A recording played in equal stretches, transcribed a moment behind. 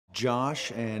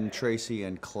Josh and Tracy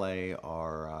and Clay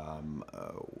are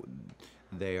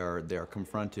they're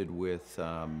confronted with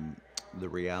the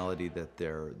reality that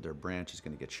their branch is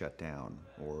going to get shut down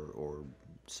or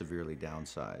severely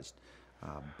downsized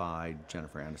by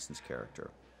Jennifer Aniston's character,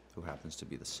 who happens to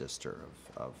be the sister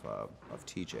of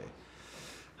TJ.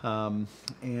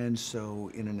 And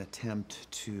so, in an attempt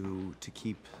to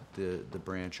keep the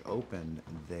branch open,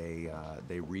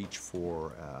 they reach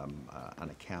for an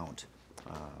account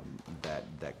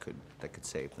that could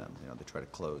save them. You know, they try to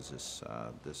close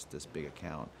this big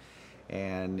account,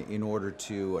 and in order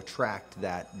to attract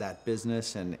that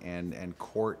business and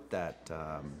court that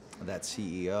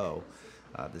CEO,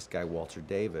 this guy Walter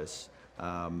Davis.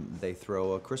 They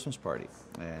throw a Christmas party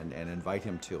and invite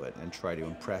him to it and try to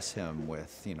impress him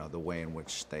with, you know, the way in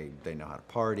which they know how to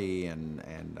party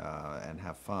and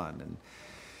have fun,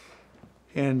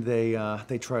 and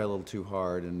they try a little too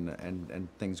hard and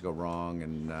things go wrong,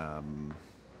 and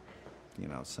you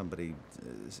know, somebody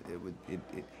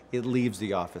it leaves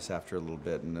the office after a little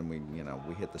bit, and then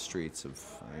we hit the streets of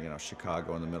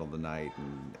Chicago in the middle of the night,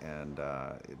 and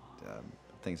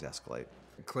things escalate.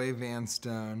 Clay Van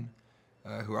Stone,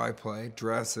 who I play,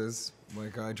 dresses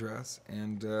like I dress,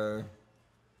 and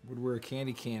would wear a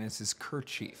candy can as his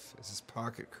kerchief, as his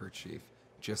pocket kerchief,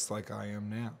 just like I am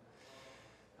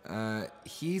now.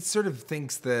 He sort of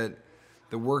thinks that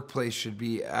the workplace should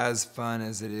be as fun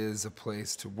as it is a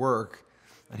place to work,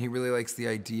 and he really likes the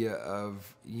idea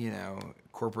of,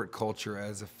 corporate culture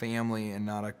as a family and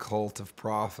not a cult of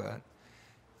profit.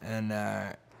 And,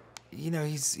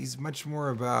 he's much more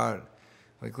about,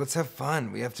 like, let's have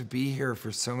fun. We have to be here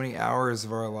for so many hours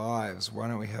of our lives. Why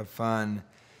don't we have fun?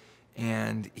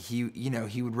 And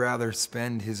he would rather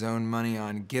spend his own money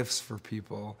on gifts for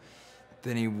people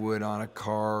than he would on a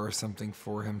car or something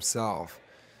for himself.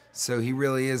 So he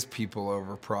really is people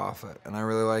over profit, and I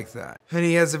really like that. And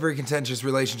he has a very contentious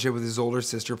relationship with his older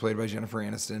sister, played by Jennifer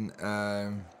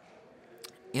Aniston,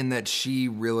 in that she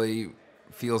really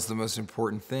feels the most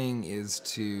important thing is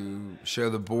to show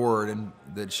the board and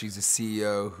that she's a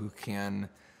CEO who can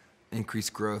increase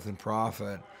growth and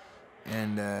profit.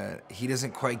 And he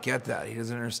doesn't quite get that. He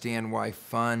doesn't understand why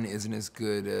fun isn't as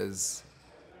good as,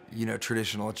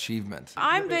 traditional achievement.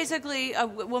 I'm basically a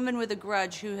woman with a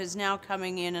grudge who is now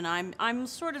coming in, and I'm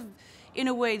sort of, in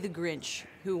a way, the Grinch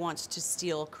who wants to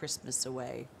steal Christmas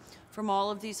away from all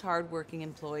of these hardworking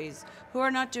employees who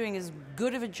are not doing as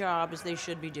good of a job as they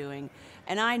should be doing.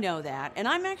 And I know that, and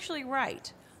I'm actually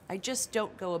right. I just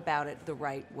don't go about it the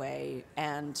right way,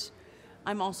 and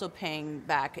I'm also paying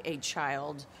back a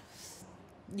child,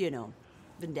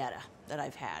 vendetta that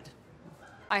I've had.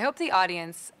 I hope the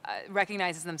audience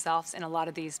recognizes themselves in a lot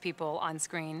of these people on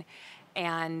screen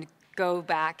and go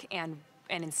back and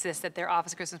insist that their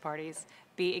office Christmas parties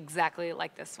be exactly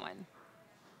like this one.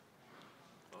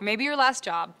 Maybe your last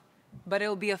job, but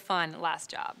it'll be a fun last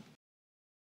job.